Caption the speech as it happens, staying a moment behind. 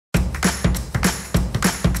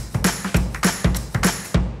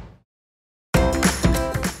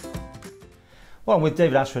Well, I'm with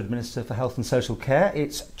David Ashford, Minister for Health and Social Care.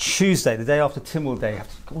 It's Tuesday, the day after Tynwald Day. I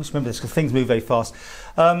have to always remember this because things move very fast.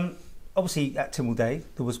 Obviously, at Tynwald Day,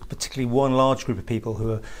 there was particularly one large group of people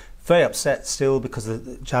who are very upset still because of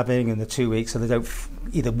the jabbing and the 2 weeks, and they don't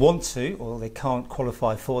either want to or they can't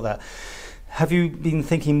qualify for that. Have you been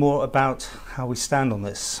thinking more about how we stand on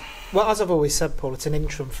this? Well, as I've always said, Paul, it's an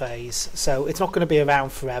interim phase, so it's not going to be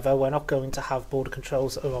around forever. We're not going to have border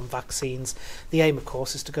controls that are on vaccines. The aim, of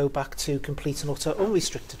course, is to go back to complete and utter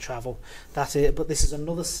unrestricted travel. That's it, but this is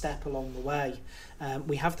another step along the way.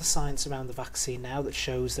 We have the science around the vaccine now that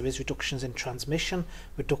shows there is reductions in transmission,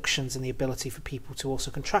 reductions in the ability for people to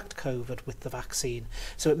also contract COVID with the vaccine.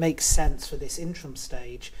 So it makes sense for this interim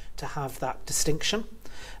stage to have that distinction.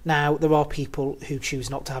 Now, there are people who choose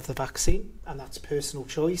not to have the vaccine, and that's personal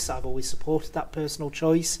choice. I've always supported that personal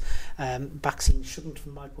choice. Vaccine shouldn't,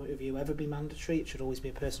 from my point of view, ever be mandatory. It should always be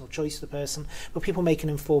a personal choice for the person. But people make an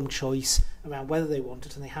informed choice around whether they want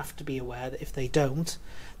it, and they have to be aware that if they don't,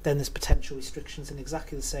 then there's potential restrictions in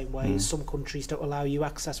exactly the same way as some countries don't allow you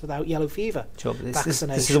access without yellow fever vaccination.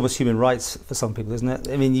 This is almost human rights for some people, isn't it?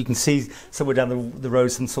 I mean, you can see somewhere down the road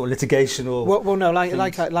some sort of litigation or... Well, no,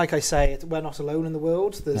 like I say, we're not alone in the world.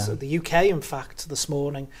 There's the UK, in fact, this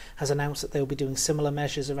morning has announced that they'll be doing similar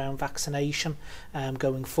measures around vaccination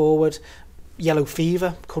going forward. Yellow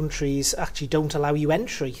fever, countries actually don't allow you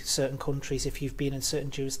entry, certain countries, if you've been in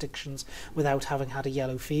certain jurisdictions without having had a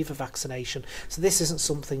yellow fever vaccination. So this isn't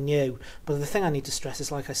something new. But the thing I need to stress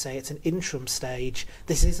is, like I say, it's an interim stage.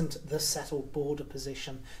 This isn't the settled border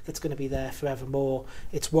position that's going to be there forevermore.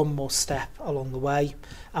 It's one more step along the way,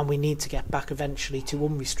 and we need to get back eventually to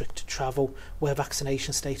unrestricted travel where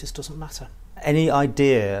vaccination status doesn't matter. Any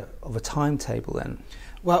idea of a timetable then?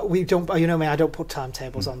 Well, we don't. You know me, I don't put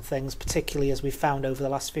timetables on things, particularly as we've found over the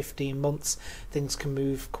last 15 months, things can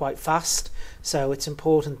move quite fast. So it's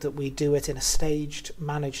important that we do it in a staged,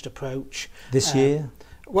 managed approach. This year?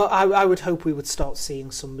 Well, I would hope we would start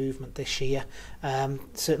seeing some movement this year.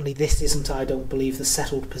 Certainly this isn't, I don't believe, the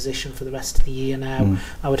settled position for the rest of the year now.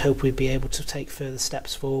 I would hope we'd be able to take further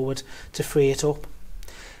steps forward to free it up.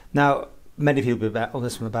 Now, many people will be on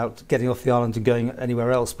this one about getting off the island and going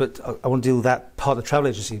anywhere else, but I want to deal with that part of the travel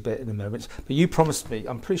agency bit in a moment. But you promised me,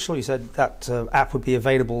 I'm pretty sure you said that app would be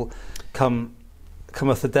available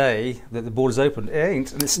cometh the day that the borders open. It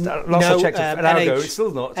ain't. And it's, last I checked an hour ago, it's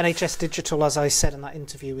still not. NHS Digital, as I said in that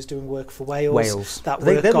interview, was doing work for Wales.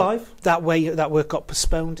 They're live? That work got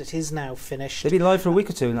postponed. It is now finished. They've been live for a week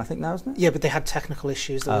or two, I think now, isn't it? Yeah, but they had technical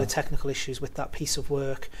issues. There were technical issues with that piece of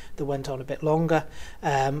work that went on a bit longer.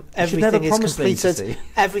 Everything is completed.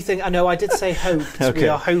 Everything. I know. I did say hoped. Okay. We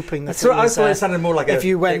are hoping that. I thought it sounded more like if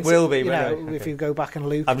you went, it will be. If you go back and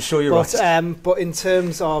loop, I'm sure you're right. But in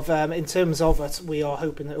terms of it, we are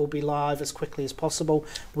hoping that it will be live as quickly as possible.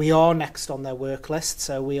 We are next on their work list,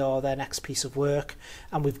 so we are their next piece of work,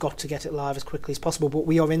 and we've got to get it live as quickly as possible. But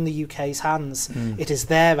we are in the UK's hands. It is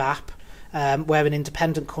their app. We're an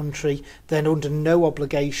independent country. They're under no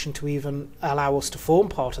obligation to even allow us to form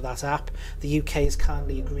part of that app. The UK has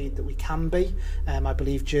kindly agreed that we can be. I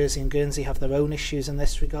believe Jersey and Guernsey have their own issues in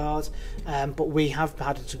this regard, but we have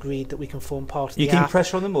had it agreed that we can form part of the app. You keep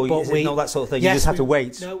pressure on them, or is it not that sort of thing? Yes, you just have to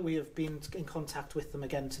wait? No, we have been in contact with them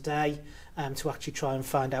again today to actually try and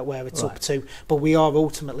find out where it's up to. But we are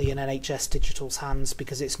ultimately in NHS Digital's hands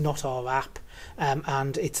because it's not our app,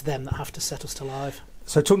 and it's them that have to set us to live.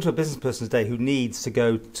 So talking to a business person today who needs to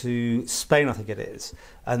go to Spain, I think it is,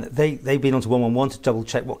 and they've been onto 111 to double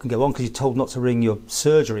check what can go on because you're told not to ring your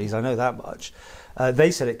surgeries, I know that much.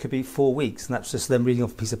 They said it could be 4 weeks, and that's just them reading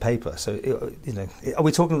off a piece of paper. So, are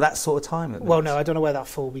we talking that sort of time? Well, no, I don't know where that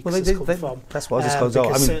 4 weeks has come from. That's what I just got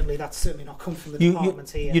on. That's certainly not come from the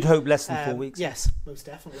department here. You'd hope less than 4 weeks. Yes, most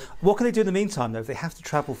definitely. What can they do in the meantime, though, if they have to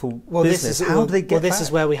travel for business? How do they get back? This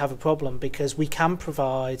is where we have a problem, because we can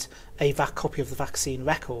provide a copy of the vaccine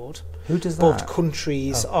record. Who does that? But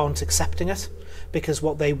countries aren't accepting it, because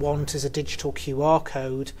what they want is a digital QR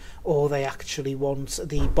code, or they actually want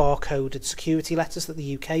the barcoded security letters that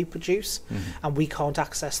the UK produce, and we can't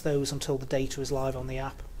access those until the data is live on the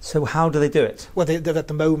app. So how do they do it? Well, at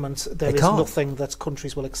the moment, there is nothing that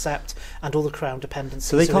countries will accept, and all the Crown dependencies.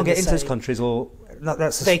 So they can't get into those countries, or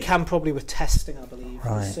they can probably with testing, I believe.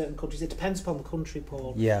 Right. In certain countries, it depends upon the country,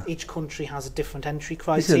 Paul. Yeah. Each country has a different entry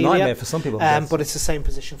criteria. This is a nightmare for some people. But it's the same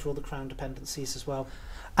position for all the Crown dependencies as well.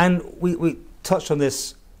 And we touched on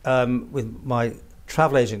this with my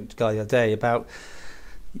travel agent guy the other day about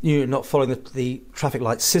not following the traffic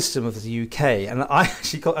light system of the UK, and I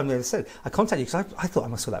actually I contacted you because I thought I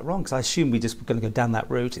must have that wrong, because I assumed we just were going to go down that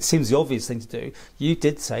route. It seems the obvious thing to do. You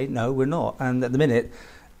did say no, we're not, and at the minute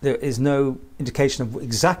there is no indication of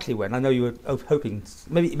exactly when. I know you were hoping.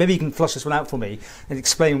 Maybe you can flush this one out for me and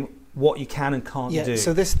explain what you can and can't do.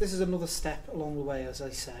 So this is another step along the way, as I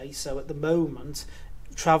say. So at the moment,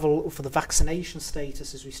 travel for the vaccination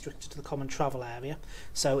status is restricted to the common travel area.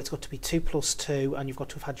 So it's got to be 2+2, and you've got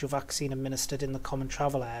to have had your vaccine administered in the common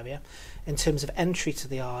travel area. In terms of entry to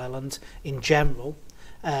the island in general,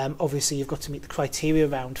 obviously you've got to meet the criteria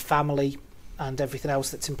around family and everything else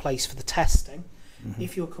that's in place for the testing.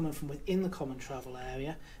 If you're coming from within the common travel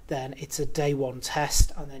area, then it's a day 1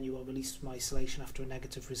 test, and then you are released from isolation after a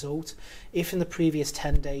negative result. If in the previous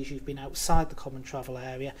 10 days you've been outside the common travel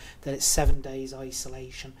area, then it's 7 days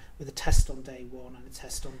isolation with a test on day 1 and a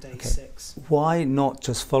test on day 6. Why not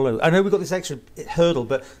just follow? I know we've got this extra hurdle,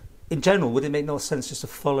 but in general, would it make no sense just to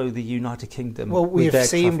follow the United Kingdom? Well, we've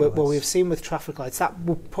seen with traffic lights that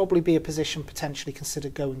will probably be a position potentially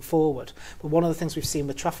considered going forward. But one of the things we've seen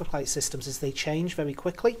with traffic light systems is they change very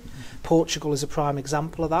quickly. Portugal is a prime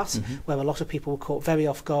example of that, where a lot of people were caught very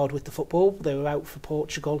off guard with the football. They were out for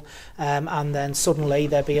Portugal, and then suddenly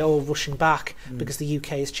they'll be all rushing back because the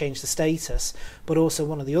UK has changed the status. But also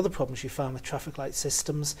one of the other problems you find with traffic light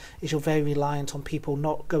systems is you're very reliant on people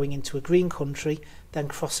not going into a green country, then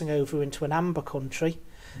crossing over into an amber country,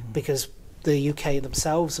 because the UK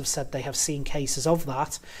themselves have said they have seen cases of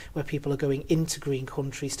that, where people are going into green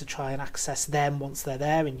countries to try and access them once they're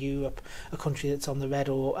there in Europe, a country that's on the red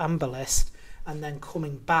or amber list, and then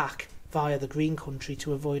coming back via the green country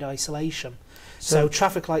to avoid isolation. So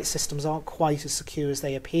traffic light systems aren't quite as secure as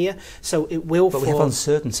they appear. So it will form, we have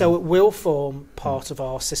uncertainty. So it will form part of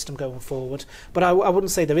our system going forward. But I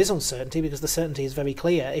wouldn't say there is uncertainty, because the certainty is very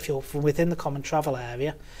clear. If you're from within the common travel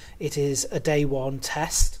area, it is a day 1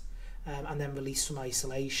 test, and then released from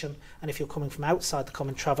isolation. And if you're coming from outside the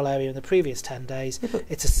common travel area in the previous 10 days,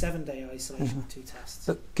 it's a 7-day isolation with 2 tests.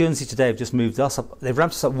 But Guernsey today have just moved us up. They've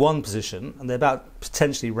ramped us up 1 position, and they're about to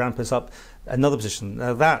potentially ramp us up another position.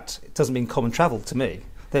 Now that doesn't mean common travel to me.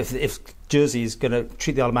 If Jersey is going to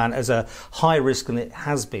treat the Isle of Man as a high risk than it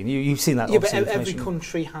has been, you've seen that. Yeah, but every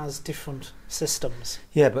country has different systems.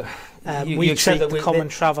 Yeah, but we treat the common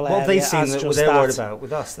travel area. What have they seen as that just they're that. worried about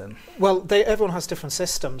with us then? Well, everyone has different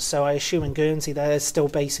systems. So I assume in Guernsey they're still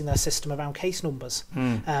basing their system around case numbers,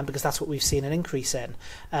 because that's what we've seen an increase in.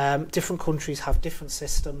 Different countries have different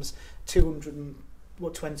systems.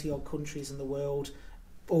 220 odd countries in the world,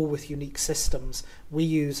 all with unique systems. We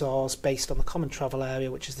use ours based on the common travel area,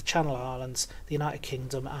 which is the Channel Islands, the United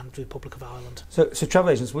Kingdom and the Republic of Ireland. So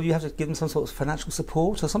travel agents, will you have to give them some sort of financial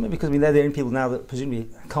support or something? Because I mean, they're the only people now that presumably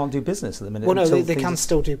can't do business at the minute. Well, no, they can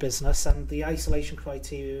still do business, and the isolation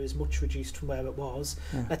criteria is much reduced from where it was.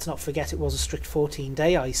 Let's not forget it was a strict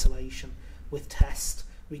 14-day isolation with test,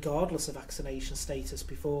 regardless of vaccination status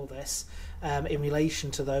before this. In relation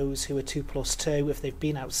to those who are 2+2, if they've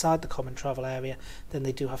been outside the common travel area, then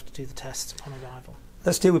they do have to do the tests upon arrival.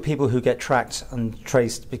 Let's deal with people who get tracked and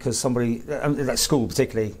traced because somebody, at school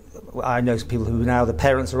particularly, I know some people who now the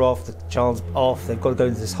parents are off, the child's off, they've got to go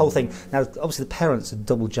into this whole thing. Now, obviously the parents are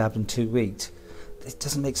double jabbed in 2 weeks. It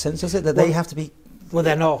doesn't make sense, does it, that they have to be... Well,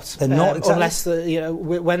 they're not. They're not, exactly. Unless,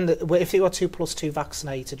 if you are 2+2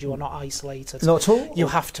 vaccinated, you are not isolated. Not at all? You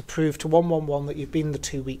have to prove to 111 that you've been the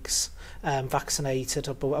 2 weeks vaccinated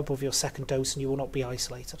above your second dose, and you will not be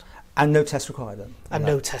isolated. And no test required then? And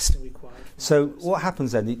no testing required. So what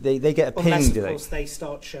happens then? They get a ping, unless, do of they? course, they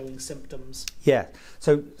start showing symptoms. Yeah.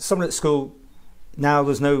 So someone at school... Now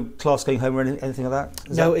there's no class going home or anything like that?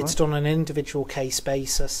 No, it's done on an individual case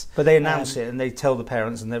basis. But they announce it and they tell the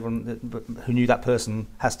parents, and everyone who knew that person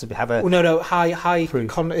has to have a... Well, no,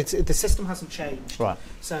 the system hasn't changed. Right.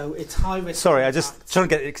 So it's high risk. Sorry, I just trying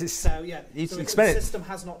to get it. So yeah, the system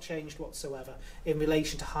has not changed whatsoever in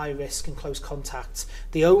relation to high risk and close contacts.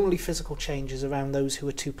 The only physical change is around those who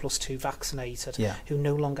are 2+2 vaccinated, who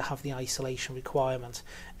no longer have the isolation requirement.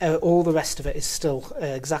 All the rest of it is still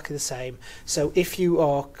exactly the same. So if you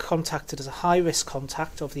are contacted as a high risk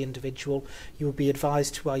contact of the individual, you will be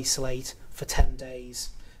advised to isolate for 10 days.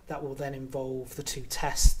 That will then involve the 2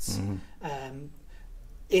 tests.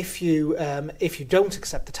 If you don't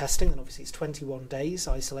accept the testing, then obviously it's 21 days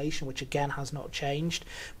isolation, which again has not changed.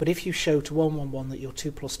 But if you show to 111 that you're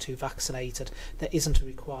 2+2 vaccinated, there isn't a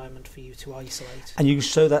requirement for you to isolate. And you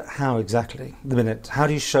show that how exactly? The minute? How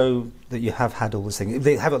do you show that you have had all this thing?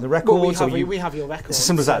 They have it on the record? Well, we have your record. It's as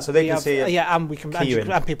simple as that, so they can see it. Yeah, and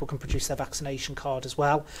people can produce their vaccination card as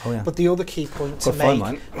well. Oh, yeah. But the other key point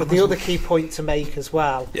to make as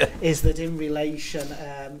well is that in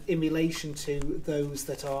relation to those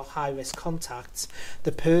that are high risk contacts,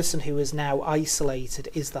 the person who is now isolated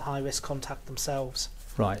is the high risk contact themselves.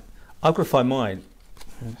 Right. I've got to find mine.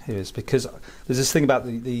 Here it is, because there's this thing about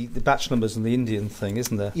the batch numbers and the Indian thing,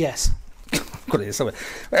 isn't there? Yes. Got it here somewhere.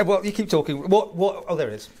 Well, you keep talking. What? Oh, there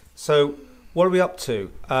it is. So, what are we up to?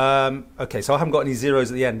 Okay, so I haven't got any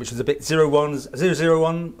zeros at the end, which was a bit 0-1,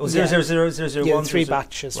 001, or 000, 001. 3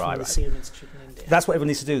 batches from the Serum Institute in India. That's what everyone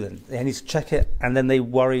needs to do then. They need to check it, and then they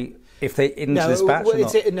worry if they into this batch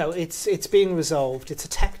or not. It's being resolved. It's a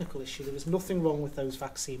technical issue. There was nothing wrong with those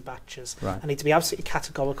vaccine batches. Right. I need to be absolutely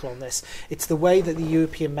categorical on this. It's the way that the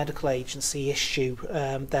European Medical Agency issue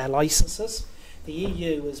their licences. The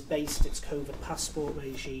EU has based its COVID passport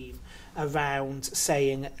regime around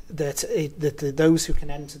saying that those who can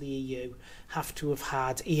enter the EU have to have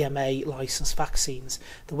had EMA licensed vaccines.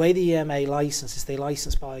 The way the EMA licence is, they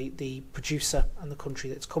license by the producer and the country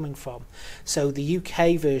that it's coming from. So the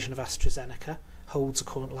UK version of AstraZeneca holds a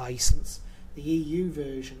current licence. The EU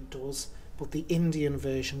version does, but the Indian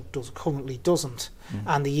version currently doesn't.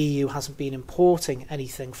 And the EU hasn't been importing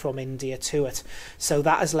anything from India to it. So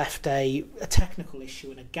that has left a technical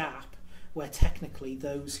issue and a gap where technically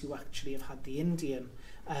those who actually have had the Indian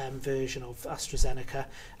version of AstraZeneca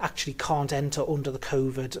actually can't enter under the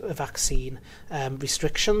COVID vaccine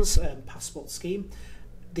restrictions passport scheme.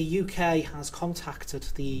 The UK has contacted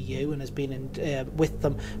the EU and has been with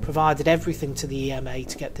them, provided everything to the EMA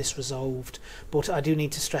to get this resolved. But I do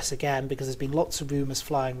need to stress again, because there's been lots of rumours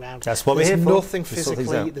flying around. That's what we're here for.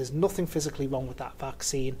 There's nothing physically wrong with that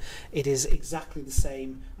vaccine. It is exactly the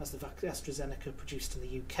same as the AstraZeneca produced in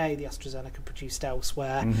the UK, the AstraZeneca produced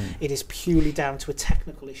elsewhere. It is purely down to a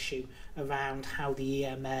technical issue around how the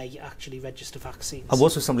EMA actually register vaccines. I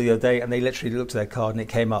was with somebody the other day, and they literally looked at their card and it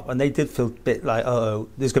came up, and they did feel a bit like, oh,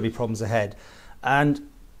 there's going to be problems ahead. And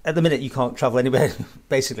at the minute, you can't travel anywhere,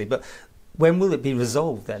 basically. But when will it be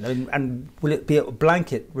resolved then? And will it be a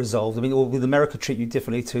blanket resolved? I mean, or will America treat you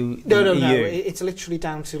differently to the EU? No. It's literally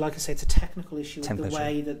down to, like I say, it's a technical issue with the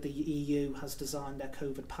way that the EU has designed their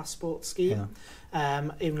COVID passport scheme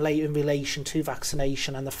in relation to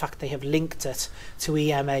vaccination, and the fact they have linked it to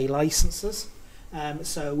EMA licences.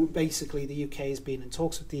 So basically the UK has been in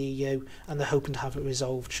talks with the EU, and they're hoping to have it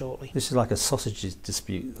resolved shortly. This is like a sausages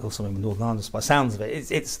dispute or something with Northern Ireland, by the sounds of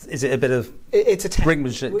it. Is it a bit of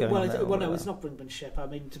brinkmanship going on there? Well, no, it's not brinkmanship. I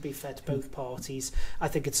mean, to be fair to both parties, I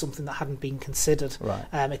think it's something that hadn't been considered. Right.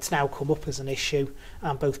 It's now come up as an issue,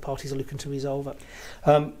 and both parties are looking to resolve it.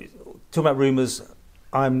 Talking about rumours,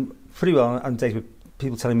 I'm pretty well updated with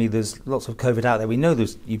people telling me there's lots of COVID out there. We know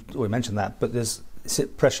you've already mentioned that, but there's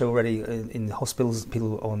pressure already in hospitals,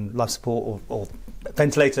 people on life support or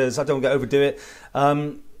ventilators. I don't want to overdo it.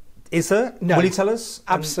 Is there? No. Will you tell us?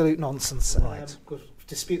 Absolute nonsense. Right.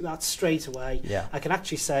 Dispute that straight away. Yeah. I can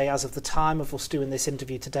actually say, as of the time of us doing this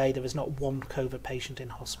interview today, there is not one COVID patient in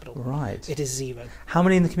hospital. Right. It is 0. How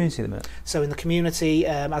many in the community at the minute? So in the community,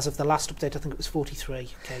 as of the last update, I think it was 43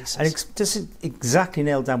 cases. And does it exactly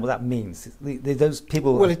nail down what that means? Those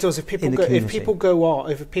people. Well, it does. If people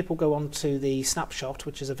go on to the snapshot,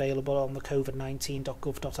 which is available on the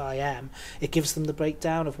covid19.gov.im, it gives them the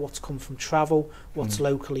breakdown of what's come from travel, what's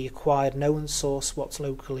locally acquired known source, what's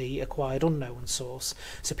locally acquired unknown source.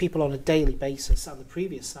 So people on a daily basis, and the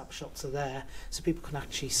previous snapshots are there, so people can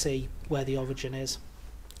actually see where the origin is.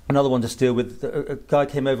 Another one to deal with, a guy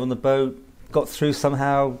came over on the boat, got through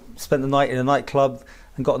somehow, spent the night in a nightclub,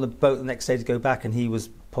 and got on the boat the next day to go back, and he was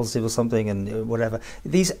positive or something, and whatever.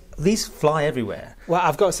 These fly everywhere. Well,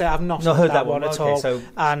 I've got to say, I've not heard that one at all. So,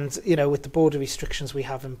 and with the border restrictions we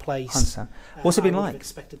have in place, I understand. What's it been like? I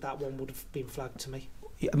expected that one would have been flagged to me.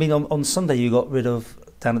 I mean, on Sunday you got rid of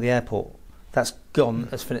down at the airport. That's gone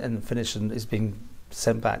and finished and is being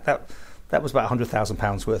sent back. That was about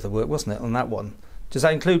 £100,000 worth of work, wasn't it, on that one? Does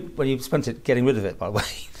that include when you spent it getting rid of it, by the way?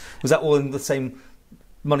 Was that all in the same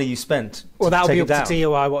money you spent? Well, that'll be up to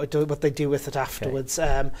DOI what they do with it afterwards.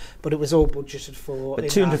 Okay. But it was all budgeted for.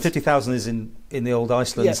 But 250,000 is in the old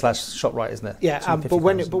Iceland / ShopRite, isn't it? Yeah, but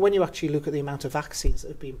when you actually look at the amount of vaccines that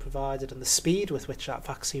have been provided and the speed with which that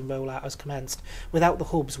vaccine rollout has commenced, without the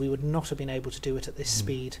hubs we would not have been able to do it at this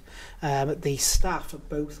speed. The staff at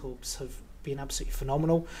both hubs have been absolutely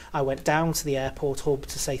phenomenal. I went down to the airport hub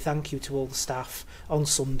to say thank you to all the staff on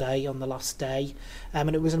Sunday, on the last day,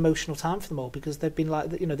 and it was an emotional time for them all, because they've been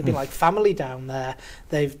like like family down there.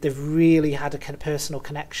 They've really had a kind of personal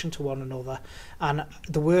connection to one another, and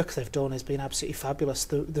the work they've done has been absolutely fabulous.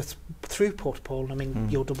 The throughput, Paul. I mean,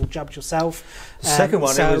 you're double jabbed yourself. Second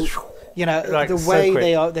one, it was. Like the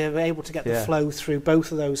way they're able to get the flow through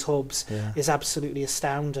both of those hubs is absolutely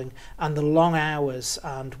astounding, and the long hours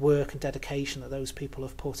and work and dedication that those people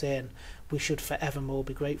have put in, we should forevermore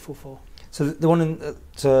be grateful for. So the one in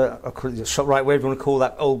ShopRite, whatever you want to call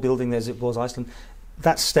that old building as it was Iceland,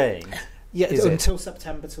 that's staying. Yeah, is until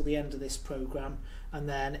September, till the end of this programme. And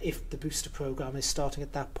then if the booster programme is starting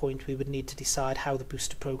at that point, we would need to decide how the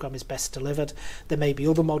booster programme is best delivered. There may be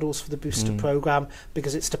other models for the booster programme,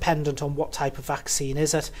 because it's dependent on what type of vaccine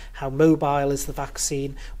is it, how mobile is the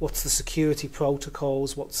vaccine, what's the security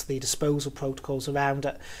protocols, what's the disposal protocols around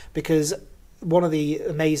it. Because one of the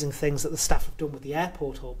amazing things that the staff have done with the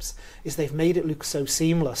airport hubs is they've made it look so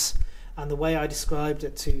seamless. And the way I described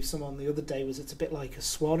it to someone the other day was it's a bit like a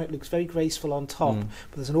swan. It looks very graceful on top,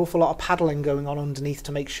 but there's an awful lot of paddling going on underneath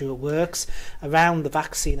to make sure it works. Around the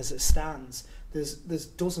vaccine as it stands, there's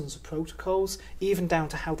dozens of protocols, even down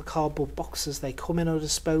to how the cardboard boxes they come in are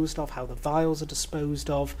disposed of, how the vials are disposed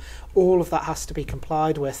of. All of that has to be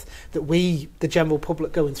complied with, that we, the general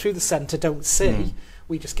public going through the centre, don't see.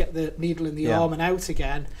 We just get the needle in the arm and out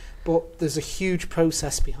again. But there's a huge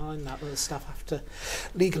process behind that the staff have to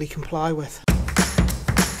legally comply with.